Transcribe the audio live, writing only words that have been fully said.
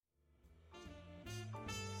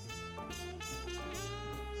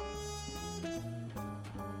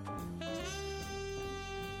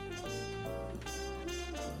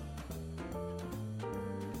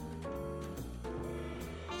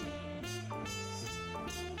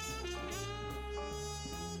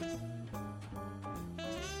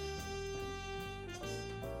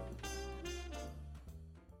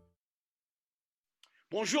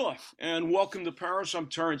Bonjour and welcome to Paris. I'm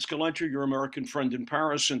Terrance, your American friend in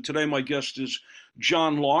Paris, and today my guest is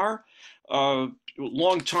John Lahr,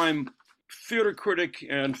 longtime theater critic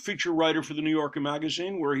and feature writer for the New Yorker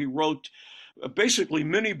magazine, where he wrote basically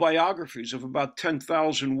mini biographies of about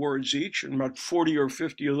 10,000 words each, and about 40 or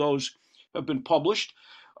 50 of those have been published.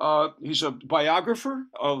 He's a biographer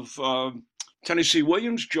of Tennessee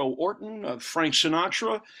Williams, Joe Orton, Frank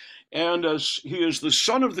Sinatra, and as he is the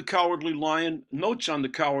son of the Cowardly Lion, notes on the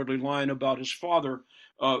Cowardly Lion about his father,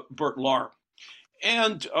 Bert Lahr.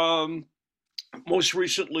 And most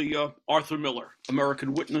recently, Arthur Miller,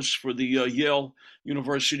 American Witness for the Yale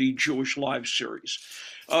University Jewish Lives series.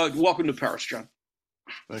 Welcome to Paris, John.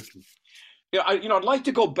 Thank you. Yeah, I'd like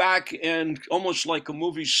to go back and almost like a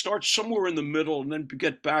movie, start somewhere in the middle and then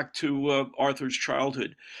get back to Arthur's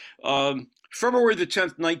childhood. February the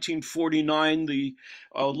 10th, 1949, the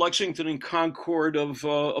Lexington and Concord of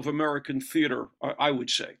American theater, I would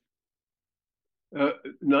say.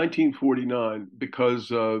 1949, because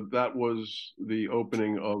that was the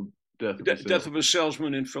opening of Death of a Death Salesman. of a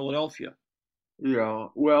Salesman in Philadelphia. Yeah,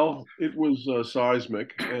 well, it was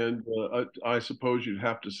seismic, and I suppose you'd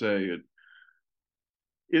have to say it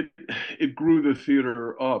it grew the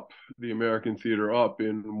theater up, the American theater up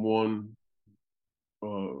in one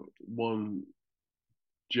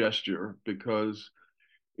gesture, because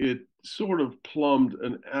it sort of plumbed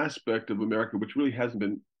an aspect of America which really hasn't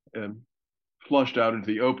been flushed out into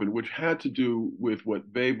the open, which had to do with what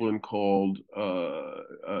Veblen called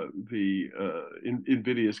the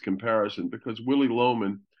invidious comparison, because Willy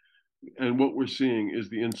Loman, and what we're seeing is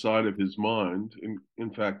the inside of his mind.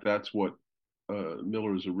 In fact, that's what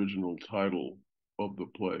Miller's original title of the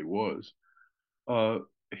play was. Uh,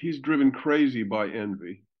 he's driven crazy by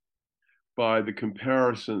envy, by the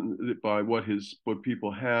comparison, by what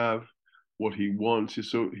people have, what he wants.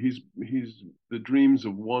 So he's the dreams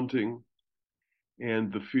of wanting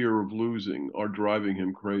and the fear of losing are driving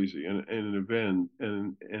him crazy, and an event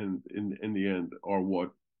and in the end are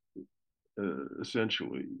what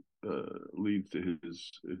essentially leads to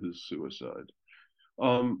his suicide.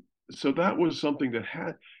 So that was something that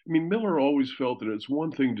had. I mean, Miller always felt that it's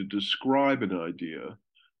one thing to describe an idea,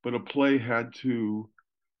 but a play had to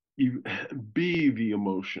be the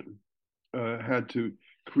emotion, had to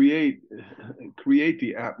create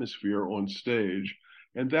the atmosphere on stage,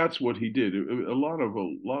 and that's what he did. A lot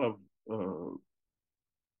of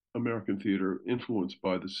American theater, influenced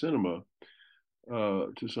by the cinema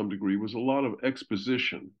to some degree, was a lot of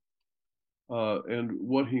exposition. And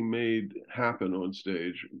what he made happen on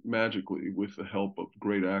stage magically with the help of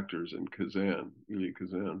great actors and Elia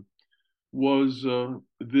Kazan, was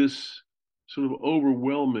this sort of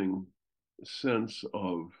overwhelming sense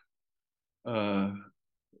of uh,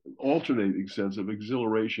 alternating sense of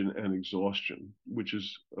exhilaration and exhaustion, which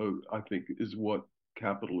is, I think, is what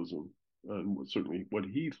capitalism, and certainly what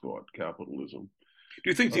he thought capitalism. Do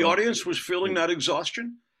you think the Uh, audience was feeling that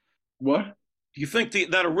exhaustion? what? Do you think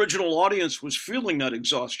that original audience was feeling that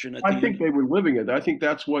exhaustion at I the think end? they were living it. I think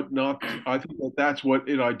that's what not. I think that's what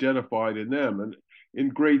it identified in them. And in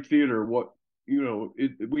great theater,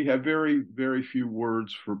 we have very few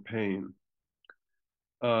words for pain.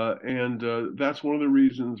 And that's one of the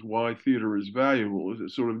reasons why theater is valuable, is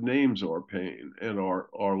it sort of names our pain and our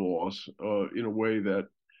loss in a way that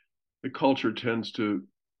the culture tends to,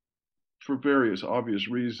 for various obvious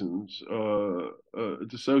reasons,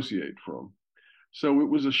 dissociate from. So it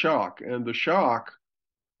was a shock, and the shock,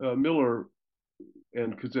 Miller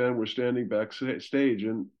and Kazan were standing backstage,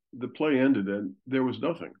 and the play ended, and there was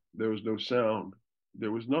nothing. There was no sound.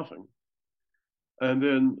 There was nothing. And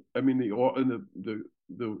then, I mean,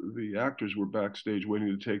 the actors were backstage waiting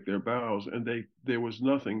to take their bows, and there was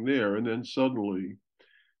nothing there. And then suddenly,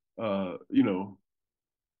 uh, you know,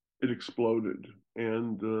 it exploded,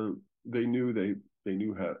 and they knew they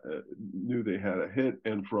had a hit.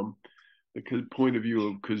 And from the point of view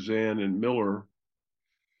of Kazan and Miller,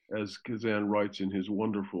 as Kazan writes in his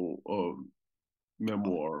wonderful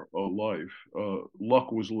memoir, Life,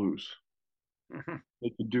 luck was loose. Mhm. They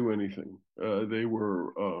could do anything. They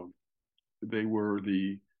were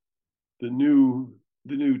the new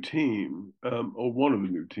the new team, or one of the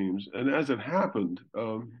new teams. And as it happened,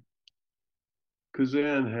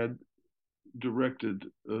 Kazan had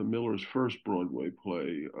directed Miller's first Broadway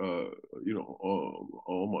play,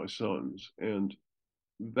 All My Sons, and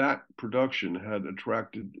that production had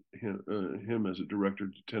attracted him as a director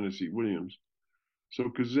to Tennessee Williams. So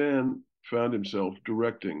Kazan found himself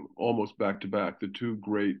directing almost back to back the two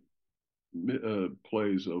great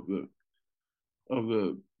plays of the 20th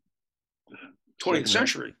second half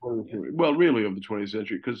century. of the 20th century. Well, really of the 20th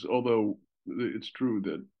century, because although it's true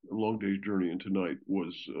that A Long Day's Journey into Night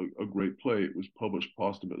was a great play. It was published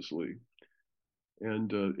posthumously,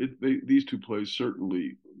 and these two plays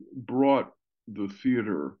certainly brought the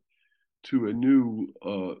theater to a new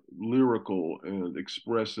lyrical and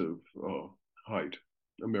expressive height,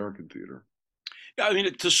 American theater. Yeah, I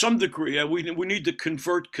mean, to some degree, we need to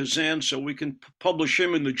convert Kazan so we can publish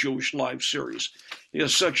him in the Jewish Live series. He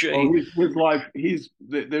has such Oh, a his life.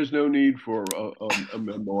 There's no need for a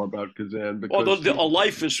memoir about Kazan although because a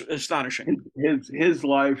life is astonishing. his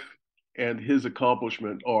life and his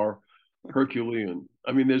accomplishment are Herculean.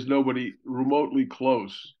 I mean, there's nobody remotely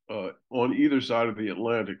close on either side of the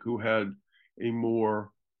Atlantic who had a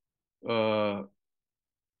more uh,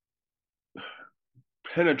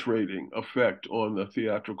 penetrating effect on the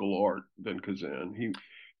theatrical art than Kazan.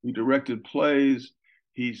 He directed plays.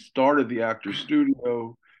 He started the Actors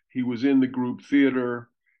Studio. He was in the group theater.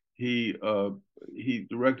 He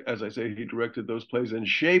as I say, he directed those plays and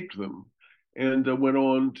shaped them, and went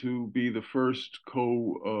on to be the first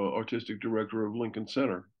co-artistic director of Lincoln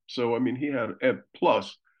Center. So I mean, he had and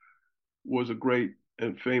plus was a great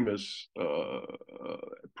and famous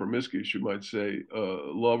promiscuous, you might say,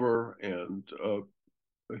 lover and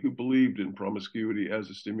who believed in promiscuity as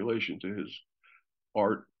a stimulation to his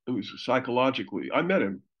art. It was psychologically. I met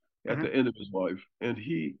him at Mm-hmm. the end of his life, and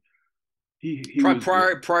he was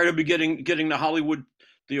Prior to getting the Hollywood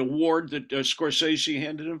the award that Scorsese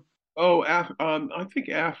handed him. I think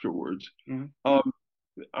afterwards. Mm-hmm. Um,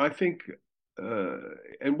 I think, uh,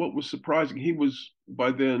 and what was surprising, he was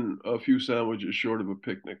by then a few sandwiches short of a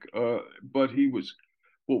picnic. But he was.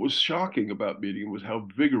 What was shocking about meeting him was how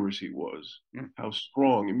vigorous he was, how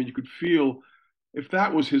strong. I mean, you could feel if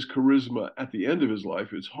that was his charisma at the end of his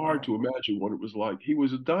life. It's hard to imagine what it was like. He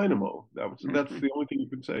was a dynamo. That's Mm-hmm. the only thing you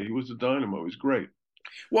can say. He was a dynamo. He's great.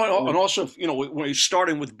 Well, and And also, when he's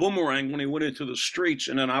starting with Boomerang, when he went into the streets,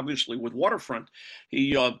 and then obviously with Waterfront,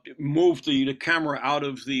 he moved the camera out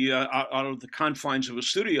of the confines of a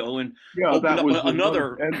studio and yeah, opened that up was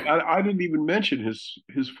another. another. And I didn't even mention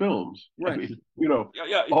his films. I Right. mean, Yeah,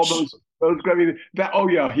 yeah. all It's those. I mean, that. Oh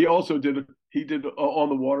yeah, he did On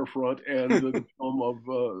the Waterfront and the film of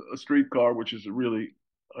A Streetcar, which is really,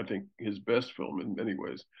 I think, his best film in many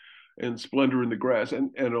ways, and Splendor in the Grass, and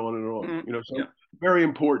on and on. mm, So yeah. very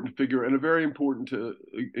important figure and a very important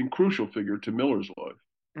and crucial figure to Miller's life.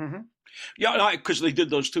 Hmm. Yeah, because they did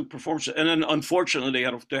those two performances, and then unfortunately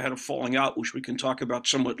they had a falling out, which we can talk about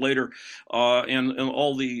somewhat later, and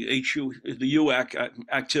all the UAC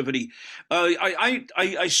activity.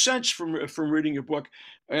 I sense from reading your book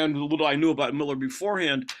and what I knew about Miller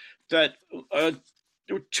beforehand that there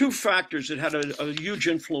were two factors that had a huge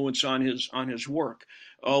influence on his work.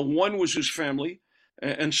 One was his family,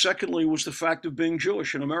 and secondly was the fact of being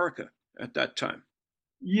Jewish in America at that time.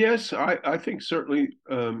 Yes, I think certainly.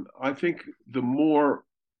 I think the more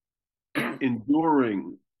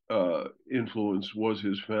enduring influence was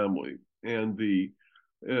his family and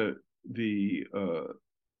uh, the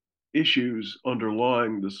issues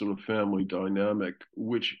underlying the sort of family dynamic,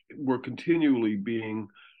 which were continually being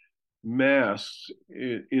masked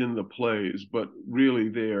in the plays, but really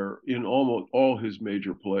there in almost all his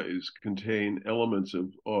major plays contain elements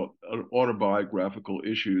of autobiographical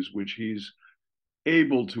issues, which he's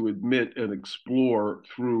able to admit and explore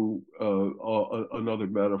through another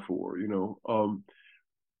metaphor.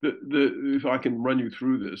 If I can run you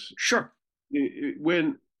through this, Sure.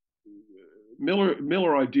 when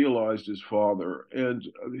Miller idealized his father, and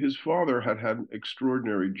his father had had an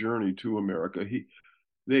extraordinary journey to America.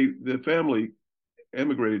 The family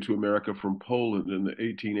emigrated to America from Poland in the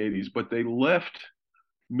 1880s, but they left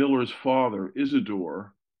Miller's father,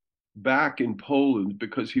 Isidore, back in Poland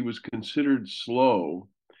because he was considered slow,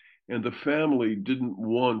 and the family didn't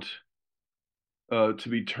want to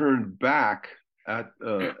be turned back at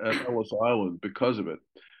Ellis Island because of it.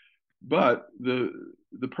 But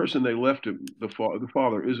the person they left him, the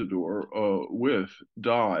father Isidore, with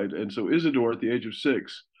died, and so Isidore, at the age of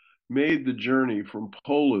 6, made the journey from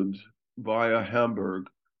Poland via Hamburg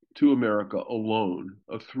to America alone,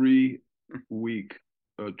 a 3 week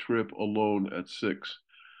trip alone at 6.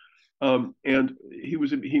 And he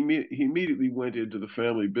immediately went into the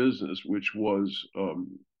family business, which was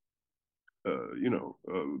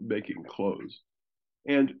making clothes.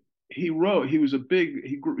 And he was a big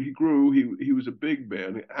he was a big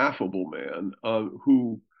man, an affable man,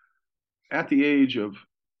 who at the age of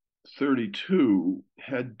 32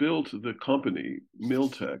 had built the company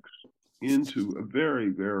Miltex into a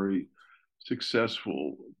very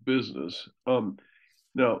successful business.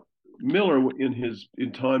 Now Miller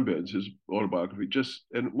in Time Bends, his autobiography, just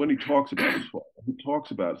and when he talks about his father, he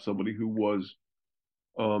talks about somebody who was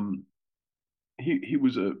um, he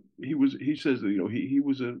was a he says that he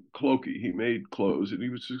was a cloaky, he made clothes, and he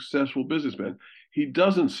was a successful businessman. He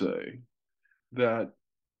doesn't say that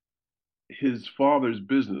his father's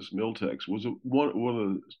business, Miltex, was one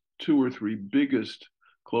of the two or three biggest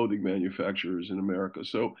clothing manufacturers in America.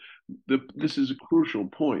 So this is a crucial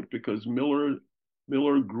point because Miller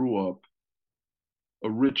grew up a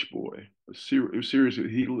rich boy.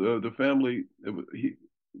 Seriously, the family.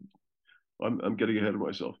 I'm getting ahead of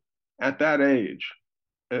myself. At that age,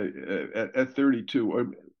 at 32, or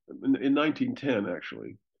in 1910,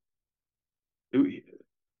 actually, it,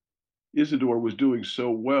 Isidore was doing so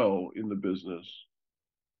well in the business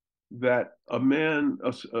that a man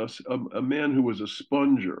who was a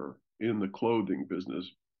sponger in the clothing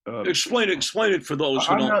business. Um, Explain it for those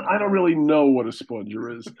who don't. I don't really know what a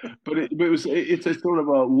sponger is, it's a sort of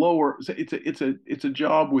a lower. It's a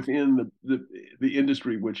job within the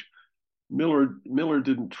industry which Miller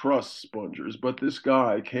didn't trust spongers, but this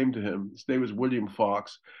guy came to him. His name was William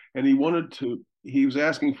Fox, and he was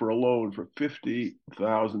asking for a loan for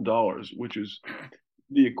 $50,000, which is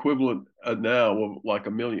the equivalent now of like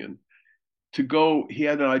 $1 million. To go, he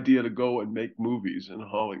had an idea to go and make movies in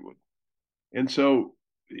Hollywood, and so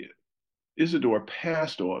Isidore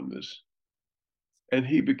passed on this, and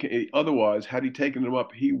he became otherwise. Had he taken him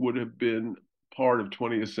up, he would have been part of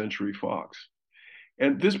 20th Century Fox.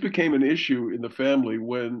 And this became an issue in the family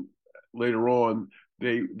when later on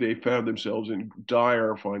they found themselves in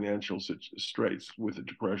dire financial straits with the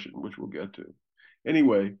depression, which we'll get to.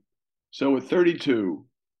 Anyway, so at 32,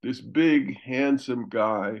 this big handsome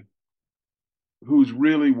guy who's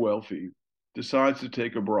really wealthy decides to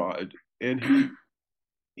take a bride, and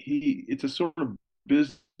he it's a sort of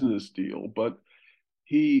business deal, but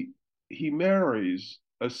he he marries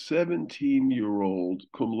a 17-year-old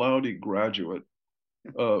cum laude graduate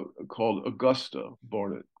called Augusta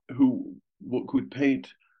Barnett, who could paint,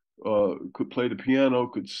 could play the piano,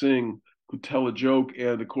 could sing, could tell a joke,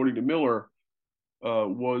 and according to Miller,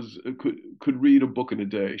 was could read a book in a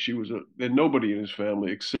day. She was and nobody in his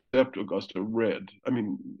family except Augusta read. I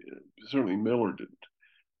mean, certainly Miller didn't.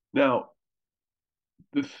 Now,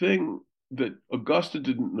 the thing that Augusta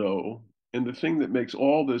didn't know, and the thing that makes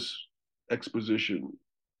all this exposition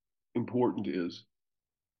important is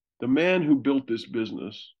the man who built this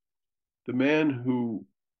business, the man who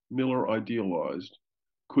Miller idealized,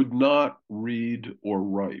 could not read or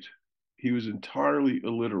write. He was entirely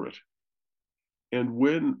illiterate. And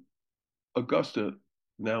when Augusta,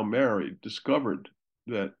 now married, discovered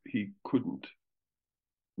that he couldn't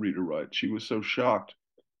read or write, she was so shocked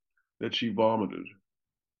that she vomited.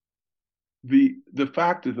 The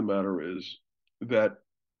fact of the matter is that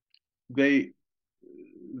they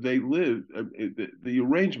they lived the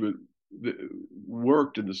arrangement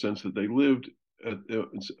worked in the sense that they lived at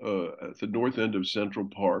the north end of Central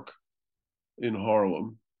Park in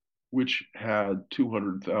Harlem, which had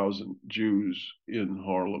 200,000 Jews in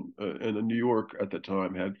Harlem, and New York at the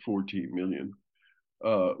time had 14 million,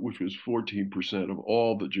 which was 14% of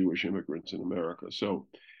all the Jewish immigrants in America. So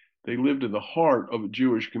they lived in the heart of a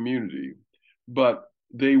Jewish community, but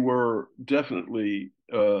they were definitely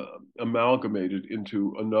amalgamated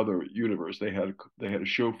into another universe. They had a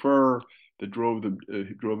chauffeur that drove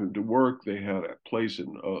him to work. They had a place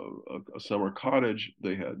in a summer cottage.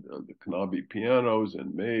 They had the Knabe pianos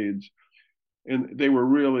and maids, and they were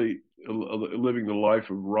really living the life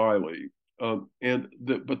of Riley. But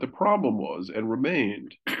the problem was and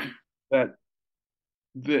remained that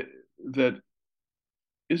that that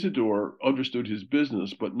Isidore understood his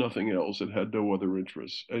business, but nothing else, and had no other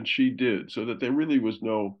interests, and she did. So that there really was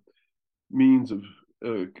no means of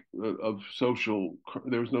social.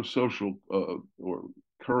 There was no social or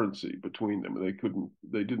currency between them.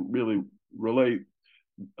 They didn't really relate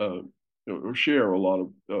uh, or share a lot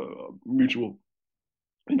of mutual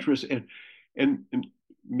interests. And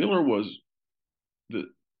Miller was the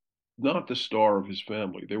not the star of his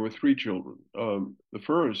family. There were three children. The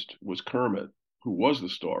first was Kermit, who was the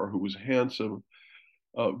star, who was handsome,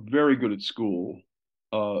 very good at school,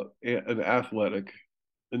 and athletic.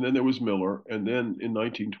 And then there was Miller, and then in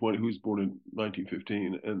 1920, who was born in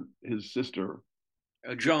 1915, and his sister,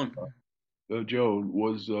 John. Joan,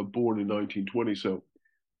 was born in 1920. So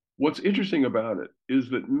what's interesting about it is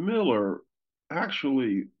that Miller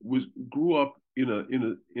actually grew up in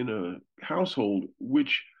a household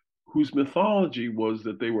whose mythology was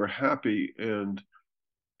that they were happy and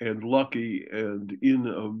lucky and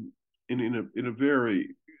in a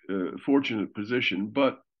very fortunate position.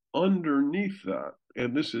 But underneath that,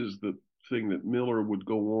 and this is the thing that Miller would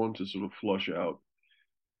go on to sort of flush out,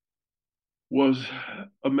 was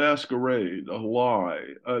a masquerade, a lie,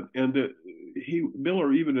 and that he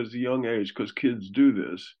Miller, even at a young age, because kids do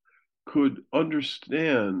this, could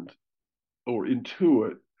understand or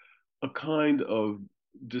intuit a kind of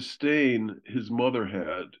disdain his mother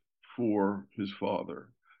had for his father,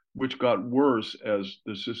 which got worse as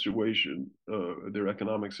the situation, their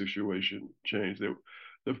economic situation changed.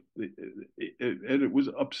 And it was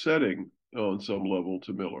upsetting on some level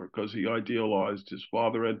to Miller because he idealized his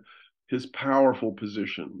father and his powerful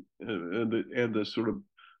position and the sort of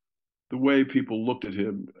the way people looked at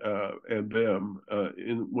him and them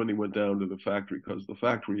when he went down to the factory, because the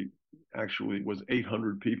factory actually was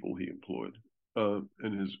 800 people he employed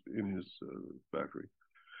in his factory,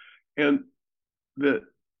 and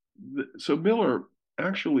so Miller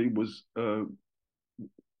actually was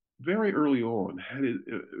very early on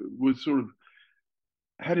was sort of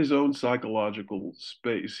had his own psychological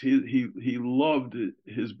space. He loved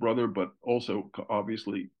his brother, but also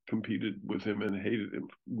obviously competed with him and hated him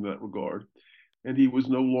in that regard. And he was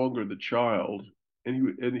no longer the child.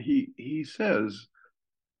 And he says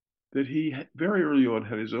that he very early on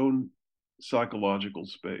had his own psychological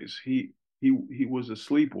space. He was a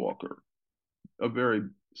sleepwalker, a very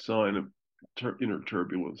sign of inner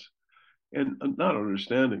turbulence, and not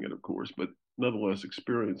understanding it, of course, but nonetheless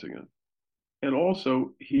experiencing it. And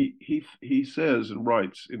also, he says and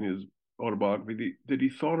writes in his autobiography that he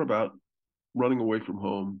thought about running away from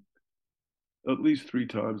home at least 3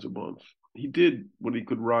 times a month. He did when he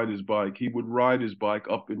could ride his bike. He would ride his bike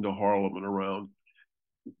up into Harlem and around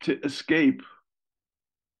to escape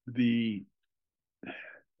the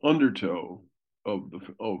undertow of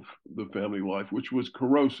the family life, which was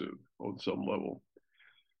corrosive on some level.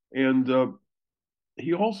 And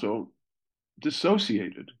he also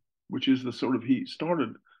dissociated, which is the sort of he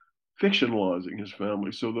started fictionalizing his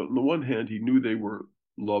family. So that on the one hand, he knew they were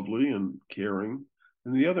lovely and caring.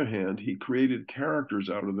 On the other hand, he created characters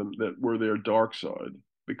out of them that were their dark side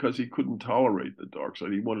because he couldn't tolerate the dark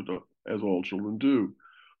side. He wanted to, as all children do,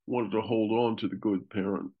 wanted to hold on to the good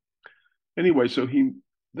parent. Anyway, so he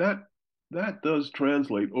that that does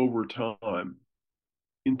translate over time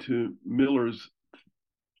into Miller's,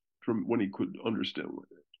 from when he could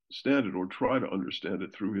understand it or try to understand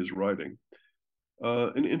it through his writing,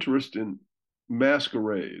 an interest in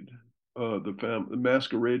masquerade, the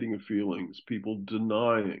masquerading of feelings, people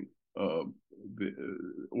denying or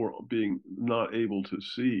being not able to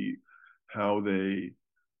see how they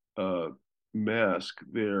uh, mask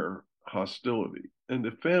their hostility. And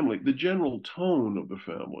the family, the general tone of the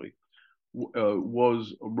family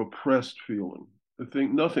was a repressed feeling. I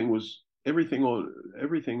think nothing was everything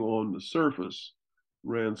on the surface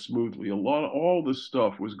ran smoothly. All this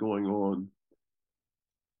stuff was going on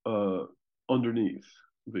uh, underneath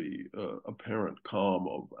the apparent calm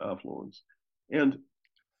of affluence. And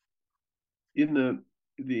in the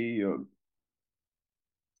the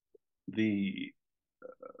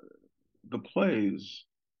the plays,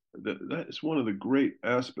 that's one of the great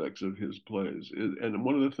aspects of his plays, and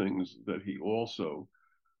one of the things that he also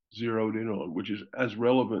zeroed in on, which is as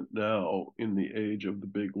relevant now in the age of the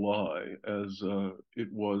big lie as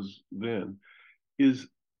it was then, is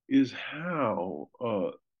is how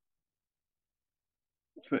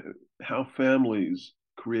families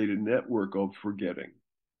create a network of forgetting,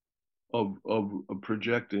 of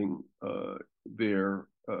projecting their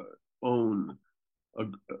own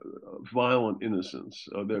violent innocence.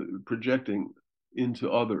 They're projecting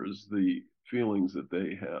into others the feelings that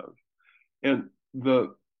they have, and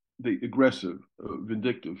the aggressive,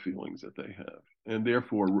 vindictive feelings that they have, and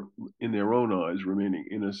therefore, in their own eyes, remaining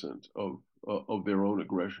innocent of their own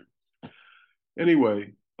aggression.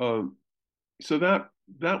 Anyway, so that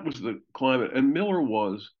was the climate, and Miller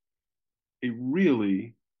was a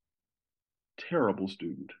really terrible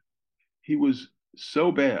student. He was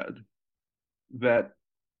so bad that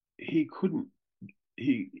he couldn't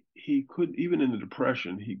he could, even in the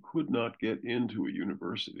depression, he could not get into a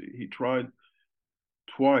university. He tried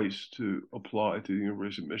twice to apply to the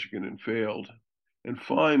University of Michigan and failed, and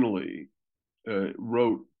finally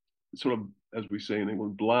wrote, sort of, as we say in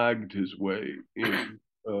England, blagged his way in.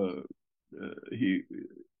 He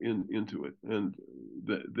into it, and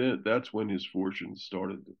that's when his fortunes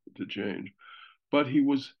started to change. But he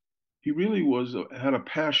really was had a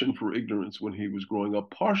passion for ignorance when he was growing up,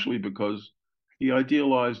 partially because he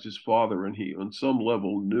idealized his father, and he, on some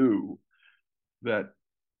level, knew that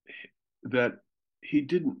that he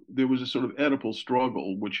didn't. There was a sort of Oedipal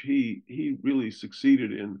struggle, which he really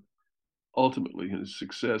succeeded in ultimately, his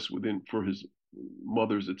success within for his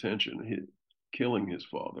mother's attention. killing his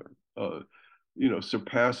father, you know,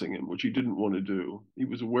 surpassing him, which he didn't want to do. He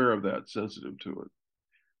was aware of that, sensitive to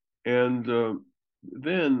it. And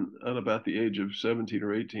then at about the age of 17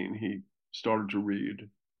 or 18, he started to read.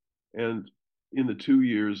 And in the 2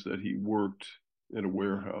 years that he worked in a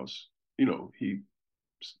warehouse, you know, he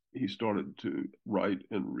started to write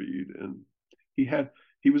and read. And he had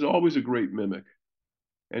he was always a great mimic,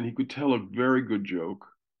 and he could tell a very good joke.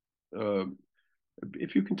 Uh,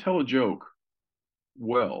 if you can tell a joke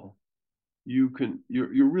well, you're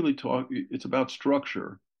really talking. It's about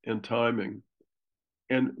structure and timing.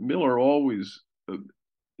 And Miller's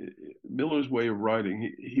way of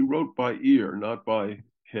writing, he wrote by ear, not by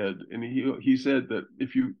head. And he said that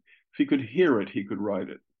if he could hear it, he could write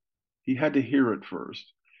it. He had to hear it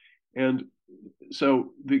first. And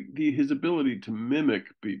so the his ability to mimic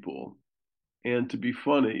people and to be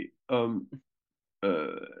funny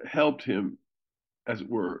helped him, as it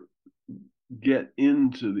were, get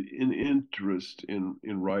into the in interest in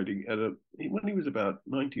writing. When he was about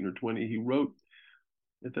 19 or 20, he wrote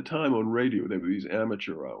at the time on radio. There were these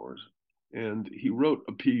amateur hours, and he wrote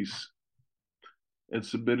a piece and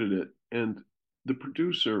submitted it. And the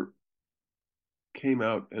producer came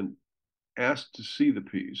out and asked to see the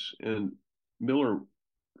piece, and Miller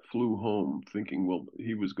flew home thinking, well,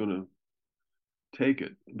 he was going to take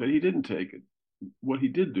it, but he didn't take it. What he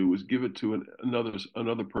did do was give it to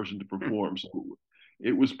another person to perform. So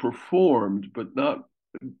it was performed, but not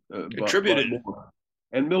by Attributed. Miller.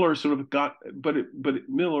 And Miller sort of got,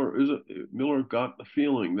 Miller got the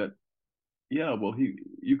feeling that, yeah, well,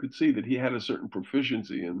 you could see that he had a certain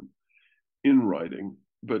proficiency in writing,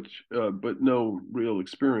 but no real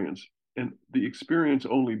experience. And the experience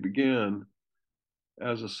only began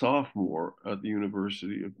as a sophomore at the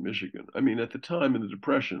University of Michigan. I mean, at the time in the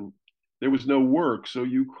Depression, there was no work, so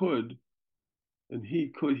you could, and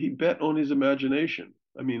he bet on his imagination.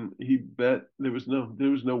 I mean, he bet there was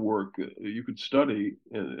no work. You could study,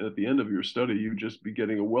 and at the end of your study, you'd just be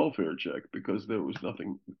getting a welfare check because there was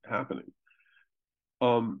nothing happening.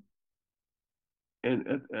 Um,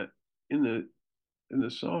 and in the in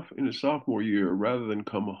his sophomore year, rather than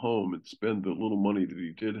come home and spend the little money that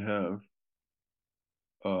he did have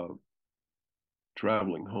uh,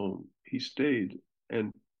 traveling home, he stayed,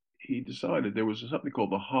 and he decided there was something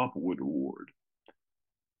called the Hopwood Award,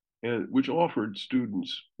 and which offered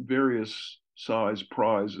students various size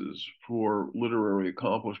prizes for literary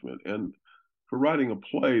accomplishment. And for writing a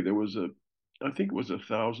play, there was I think it was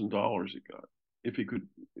 $1,000 he got if he could.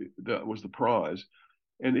 That was the prize.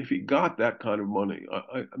 And if he got that kind of money,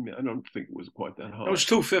 I mean, I don't think it was quite that It high. was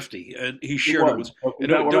 250, and he It shared it was. with. Oh, is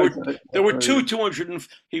And that what there I were said? there were two 200.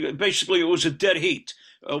 He basically it was a dead heat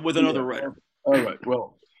with Yeah. another writer. All right.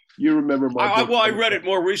 Well, you remember my book. Well, I read it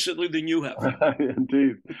more recently than you have.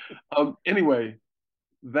 Indeed. Anyway,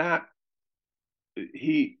 that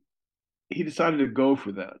he he decided to go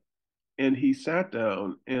for that, and he sat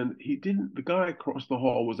down, and he didn't. The guy across the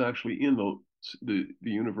hall was actually in the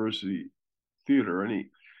university theater, and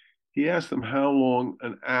he asked them how long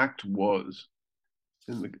an act was,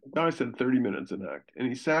 and the guy said 30 minutes an act, and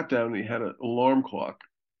he sat down and he had an alarm clock,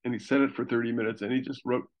 and he set it for 30 minutes, and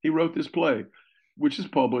he wrote this play, which is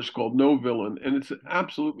published, called No Villain, and it's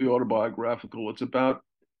absolutely autobiographical. It's about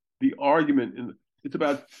the argument in it's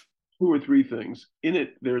about two or three things in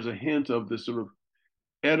it. There's a hint of this sort of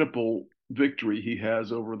Oedipal victory he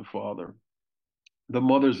has over the father, the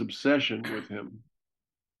mother's obsession with him,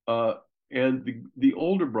 uh, and the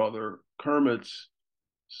older brother Kermit's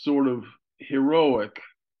sort of heroic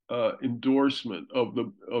endorsement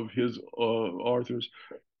of his Arthur's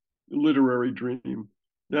literary dream.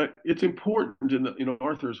 Now, it's important in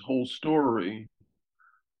Arthur's whole story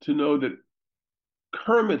to know that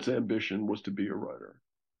Kermit's ambition was to be a writer,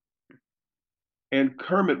 and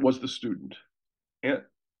Kermit was the student,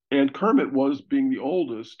 and Kermit was, being the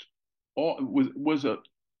oldest, was a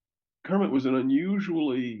Kermit was an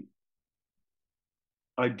unusually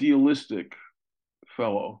idealistic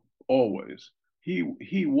fellow always.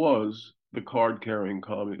 He was the card carrying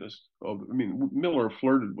communist. I mean, Miller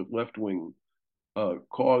flirted with left wing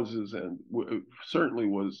causes and certainly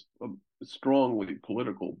was strongly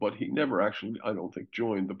political, but he never actually, I don't think,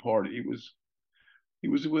 joined the party. He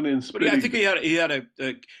was within But I think spitting. he had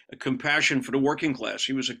a compassion for the working class.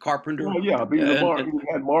 He was a carpenter, Well, yeah, being and he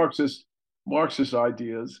had Marxist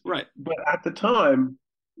ideas, right. but at the time,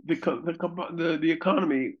 the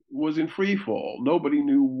economy was in free fall. Nobody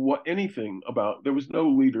knew anything about. There was no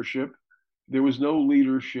leadership. There was no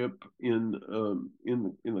leadership in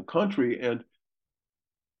the country, and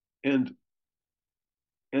and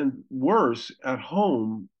worse, at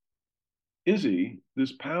home, Izzy,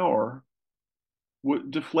 this power,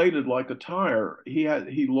 deflated like a tire.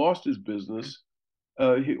 He lost his business,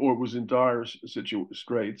 or was in dire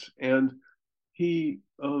straits, and he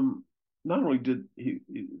not only did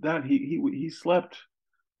he slept.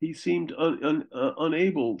 He seemed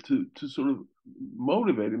unable to sort of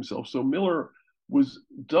motivate himself. So Miller was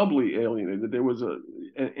doubly alienated. There was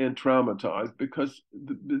and traumatized because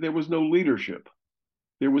there was no leadership.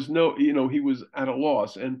 There was no, he was at a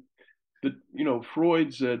loss. And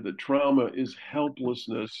Freud said that trauma is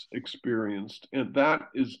helplessness experienced, and that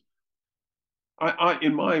is,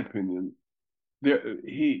 in my opinion, there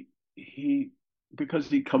he because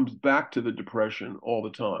he comes back to the depression all the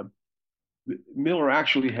time. Miller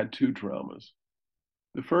actually had two traumas.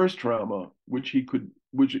 The first trauma, which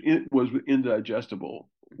was indigestible,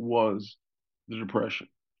 was the depression,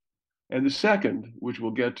 and the second, which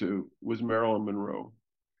we'll get to, was Marilyn Monroe.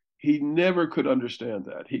 He never could understand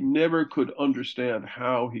that. He never could understand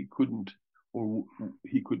how or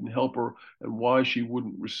he couldn't help her, and why she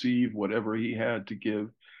wouldn't receive whatever he had to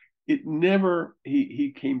give. It never,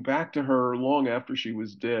 he came back to her long after she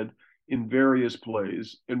was dead in various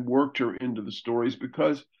plays and worked her into the stories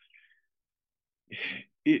because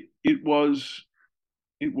it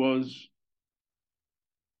it was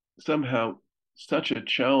somehow such a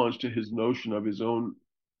challenge to his notion of his own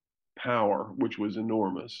power, which was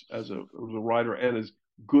enormous as a writer, and his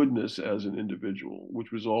goodness as an individual,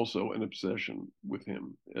 which was also an obsession with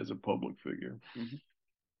him as a public figure. Mm-hmm.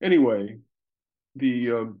 Anyway,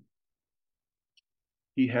 the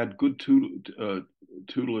he had good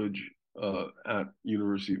tutelage at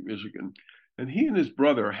University of Michigan, and he and his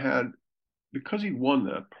brother had, because he won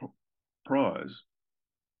that prize,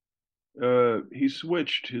 he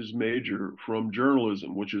switched his major from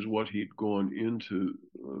journalism, which is what he'd gone into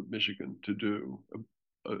Michigan to do,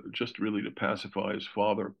 just really to pacify his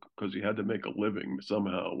father because he had to make a living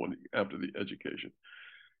somehow after the education.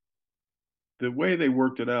 The way they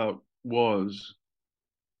worked it out was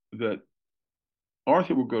that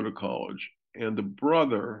Arthur would go to college, and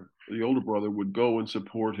the older brother, would go and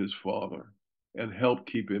support his father and help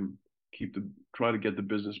try to get the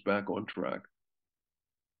business back on track.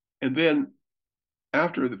 And then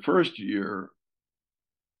after the first year,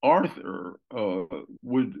 Arthur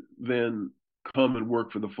would then come and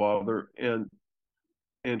work for the father, and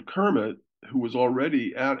Kermit, who was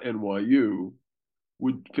already at NYU,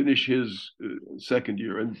 would finish his second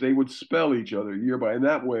year, and they would spell each other year by, and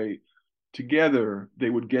that way, together, they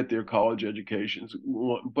would get their college educations.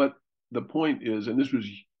 But the point is, and this was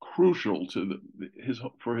crucial to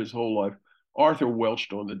for his whole life, Arthur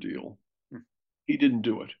welched on the deal. He didn't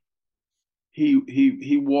do it.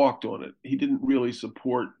 He walked on it. He didn't really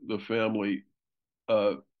support the family.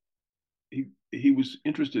 He was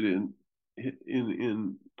interested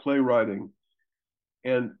in playwriting,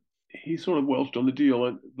 and he sort of welched on the deal.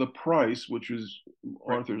 And The Price, which was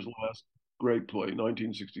Arthur's last great play,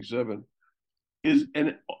 1967, is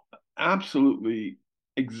an absolutely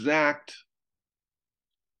exact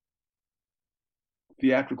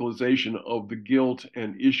theatricalization of the guilt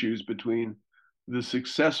and issues between the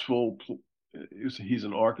successful, he's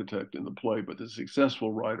an architect in the play, but the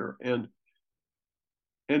successful writer and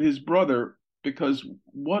his brother, because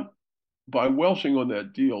by welching on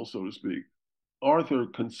that deal, so to speak, Arthur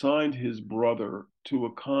consigned his brother to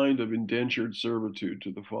a kind of indentured servitude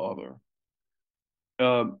to the father.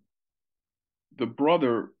 The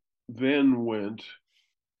brother then went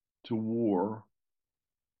to war.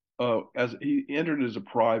 As he entered as a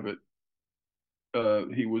private,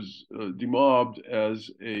 he was demobbed as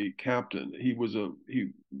a captain. He was a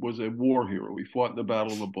war hero. He fought in the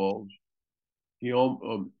Battle of the Bulge. He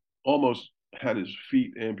almost had his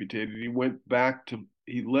feet amputated. He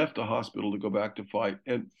left the hospital to go back to fight.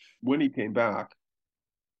 And when he came back,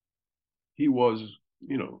 he was,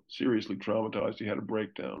 seriously traumatized. He had a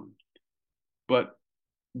breakdown. But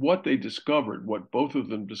what both of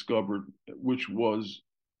them discovered, which was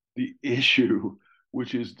the issue,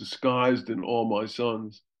 which is disguised in All My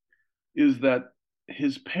Sons, is that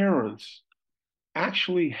his parents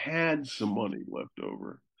actually had some money left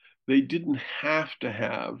over. They didn't have to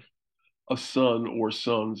have a son or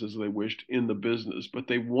sons, as they wished, in the business, but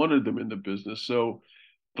they wanted them in the business. So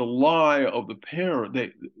the lie of the parent,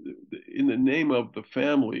 in the name of the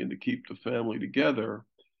family and to keep the family together,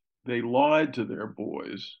 they lied to their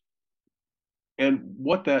boys. And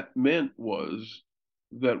what that meant was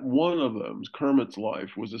that one of them, Kermit's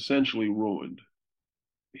life, was essentially ruined.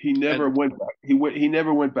 He never went back. He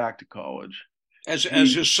never went back to college. As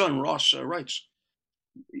his son Ross writes.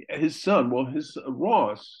 His son, well, his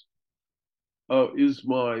Ross is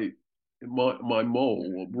my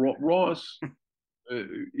mole. Ross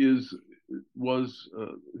is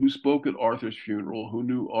who spoke at Arthur's funeral, who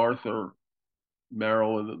knew Arthur,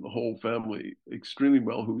 Marilyn, and the whole family extremely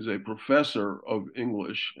well, who's a professor of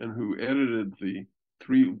English and who edited the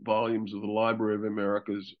 3 volumes of the Library of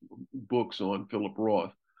America's books on Philip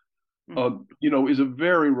Roth, is a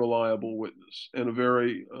very reliable witness and a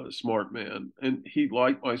very smart man. And he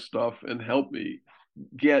liked my stuff and helped me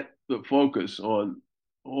get the focus on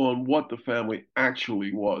what the family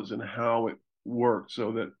actually was and how it worked,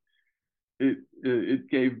 so that it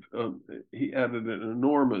gave he added an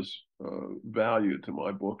enormous value to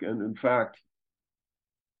my book, and in fact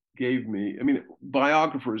gave me. I mean,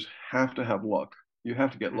 biographers have to have luck. You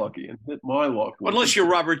have to get lucky, and my luck was Unless you're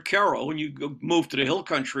Robert Caro and you move to the hill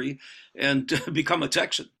country and become a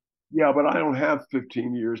Texan. yeah, but I don't have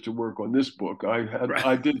 15 years to work on this book. Right.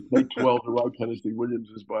 I did take 12 to write Tennessee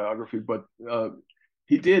Williams's biography, but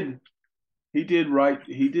he did he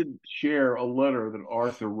did share a letter that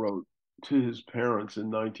Arthur wrote to his parents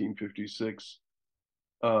in 1956,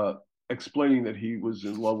 uh, explaining that he was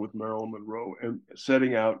in love with Marilyn Monroe and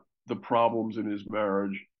setting out the problems in his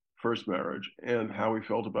first marriage, and how he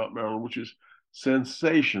felt about Marilyn, which is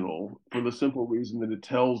sensational for the simple reason that it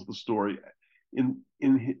tells the story in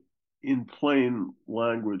in in plain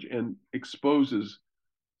language and exposes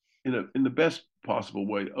in the best possible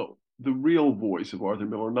way the real voice of Arthur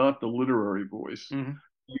Miller, not the literary voice. Mm-hmm.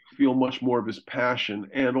 You feel much more of his passion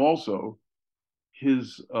and also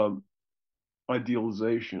his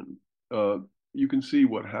idealization. You can see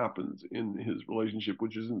what happens in his relationship,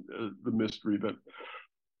 which isn't the mystery that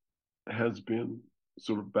has been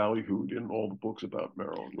sort of ballyhooed in all the books about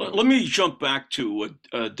Marilyn Let Monroe. me jump back to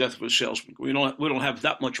Death of a Salesman. We don't have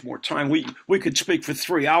that much more time. We could speak for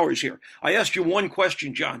 3 hours here. I asked you one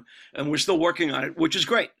question, John, and we're still working on it, which is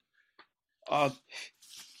great. Uh,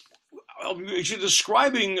 as you're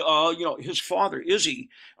describing, his father, Izzy,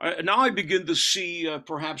 now I begin to see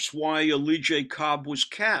perhaps why Lee J. Cobb was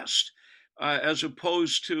cast, as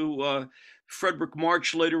opposed to Frederick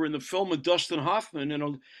March later in the film and Dustin Hoffman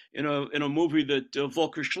in a movie that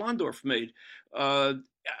Volker Schlondorf made. Uh,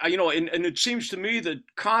 and it seems to me that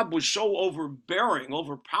Cobb was so overbearing,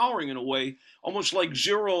 overpowering in a way, almost like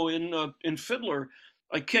Zero in Fiddler.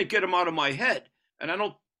 I can't get him out of my head, and I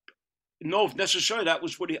don't know if necessarily that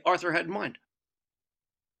was what Arthur had in mind.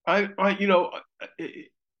 I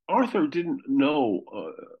Arthur didn't know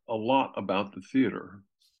a lot about the theater.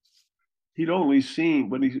 He'd only seen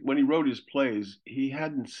when he wrote his plays, he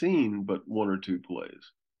hadn't seen but 1 or 2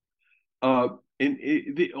 plays. Uh, and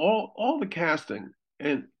all the casting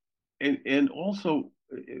and also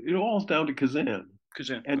it all's down to Kazan and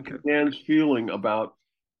Okay. Kazan's feeling about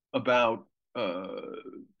uh,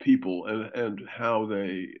 people and how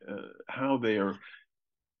they are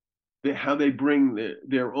how they bring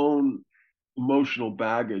their own emotional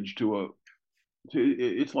baggage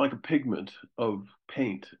it's like a pigment of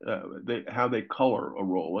paint, how they color a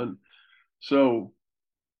role. And so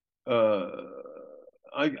uh,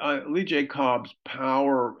 Lee J. Cobb's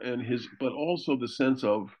power and his, but also the sense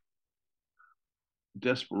of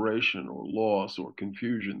desperation or loss or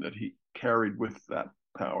confusion that he carried with that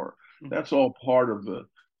power. Mm-hmm. That's all part of the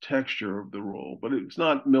texture of the role, but it's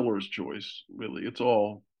not Miller's choice, really. It's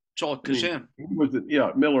all I mean, Kazan.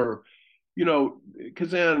 yeah, Miller,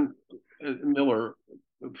 Kazan and Miller,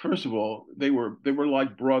 first of all, they were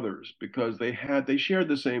like brothers because they shared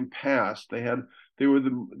the same past. They were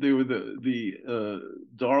the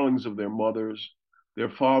darlings of their mothers. Their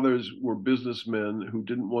fathers were businessmen who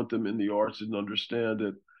didn't want them in the arts, didn't understand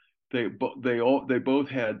it. They both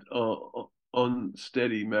had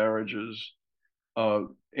unsteady marriages, and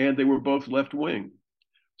they were both left wing.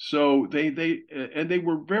 So they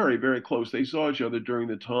were very, very close. They saw each other during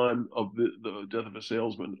the time of the death of a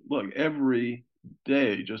salesman. Look, every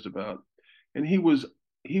day just about. And he was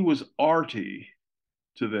arty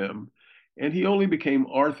to them. And he only became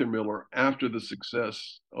Arthur Miller after the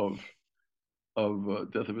success of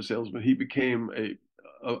Death of a Salesman. He became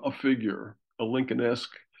a figure, a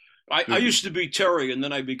Lincoln-esque I figure. used to be Terry, and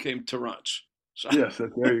then I became Terrance. So, Yes,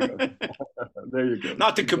 there you go. There you go.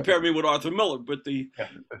 not to Exactly. compare me with Arthur Miller, but Yeah,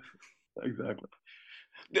 exactly.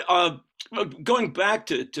 uh, going back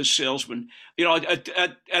to Salesman,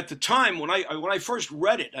 at the time when I first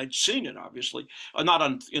read it, I'd seen it obviously,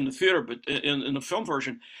 not in the theater, but in the film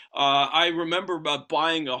version. I remember about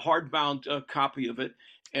buying a hardbound copy of it,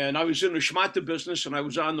 and I was in the schmata business, and I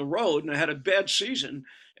was on the road, and I had a bad season,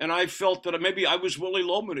 and I felt that maybe I was Willie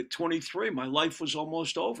Loman at 23. My life was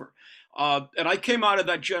almost over. And I came out of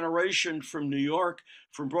that generation from New York,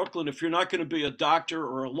 from Brooklyn. If you're not going to be a doctor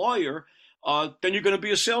or a lawyer, then you're going to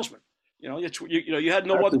be a salesman. You had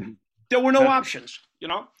no That's other. a, There were no that's options.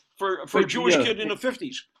 for a But Jewish yeah, kid in the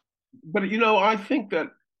 50s. but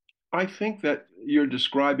I think that you're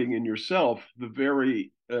describing in yourself the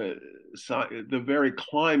very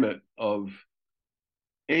climate of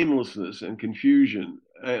aimlessness and confusion,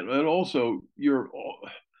 and also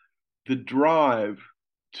the drive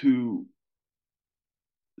to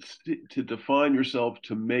to define yourself,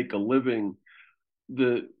 to make a living,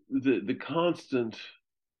 the constant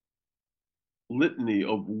litany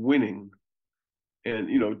of winning. And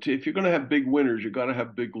if you're going to have big winners, you got to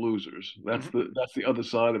have big losers. Mhm. That's the other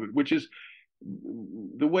side of it, which is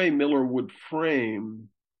the way Miller would frame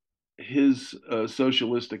his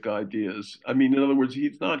socialistic ideas. I mean, in other words,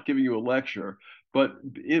 he's not giving you a lecture, but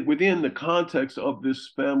within the context of this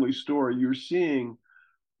family story, you're seeing,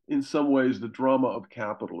 in some ways, the drama of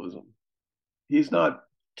capitalism. He's not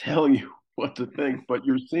telling you what to think, but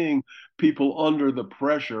you're seeing people under the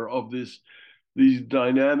pressure of these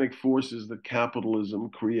dynamic forces that capitalism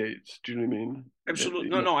creates. Do you know what I mean? Absolutely. You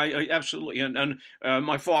No, know, no, I absolutely. And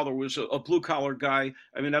my father was a blue collar guy.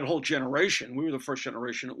 I mean, that whole generation, we were the first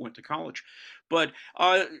generation that went to college. But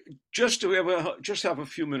just have a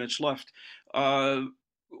few minutes left. Uh,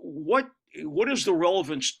 what what is the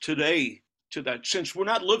relevance today to that? Since we're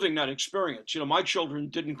not living that experience, my children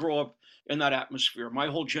didn't grow up in that atmosphere. My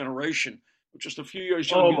whole generation, just a few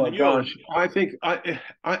years oh younger my than you. gosh,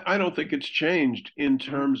 I don't think it's changed in Mhm.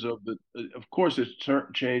 terms of the. Of course, it's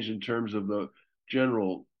changed in terms of the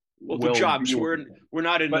general Well, the jobs, well-being. we're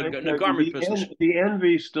not in But the garment business. the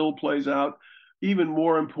envy still plays out. Even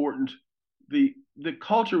more important, the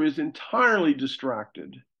culture is entirely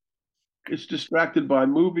distracted. It's distracted by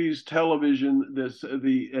movies, television,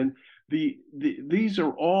 these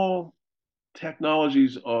are all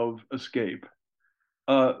technologies of escape.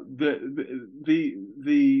 The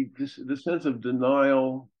sense of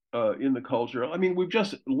denial in the culture. I mean, we've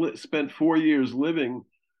just spent 4 years living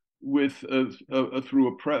with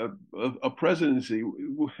through a presidency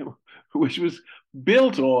which was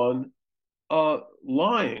built on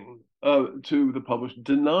lying to the public,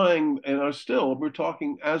 denying, and are still. We're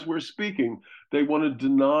talking as we're speaking. They want to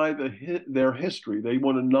deny their history. They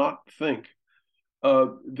want to not think.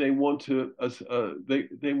 They want to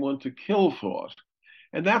kill thought,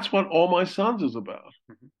 and that's what All My Sons is about.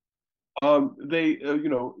 They you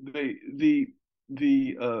know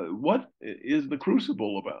the what is the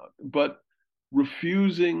Crucible about? But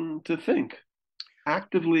refusing to think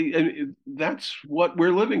actively, and that's what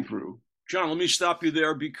we're living through. John, let me stop you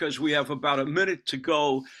there because we have about a minute to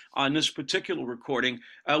go on this particular recording.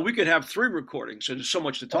 We could have three recordings, and there's so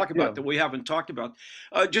much to talk Yeah. about that we haven't talked about.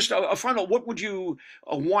 Just a final, what would you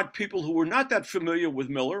want people who were not that familiar with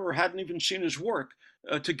Miller or hadn't even seen his work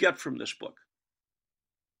to get from this book?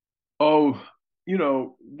 Oh, you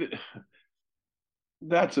know,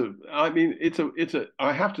 I mean,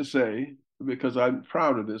 I have to say, because I'm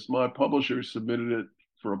proud of this, my publisher submitted it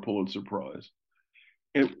for a Pulitzer Prize.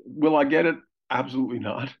 And will I get it? Absolutely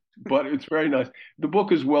not. But it's very nice. The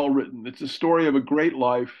book is well written. It's a story of a great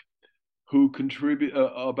life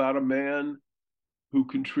about a man who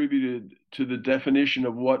contributed to the definition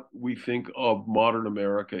of what we think of modern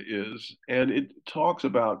America is. And it talks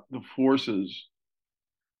about the forces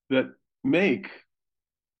that make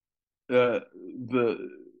the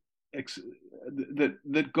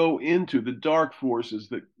that go into the dark forces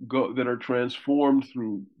that are transformed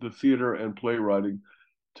through the theater and playwriting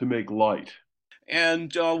to make light.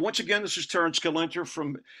 And once again, this is Terrance Galenter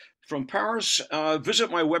from Paris. Visit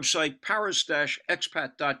my website,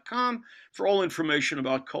 paris-expat.com, for all information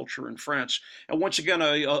about culture in France. And once again,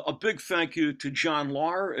 a big thank you to John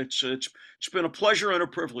Lahr. It's been a pleasure and a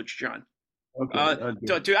privilege, John,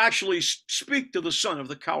 Okay, to actually speak to the son of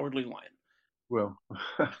the Cowardly Lion. well,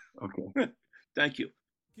 okay. Thank you.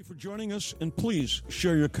 Thank you for joining us, and please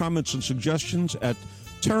share your comments and suggestions at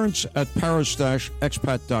Terrance at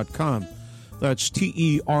paris-expat.com. That's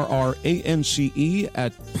TERRANCE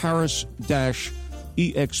at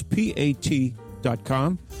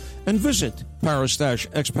paris-expat.com. And visit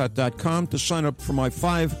paris-expat.com to sign up for my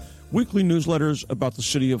 5 weekly newsletters about the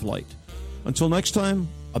City of Light. Until next time,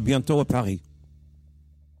 à bientôt à Paris.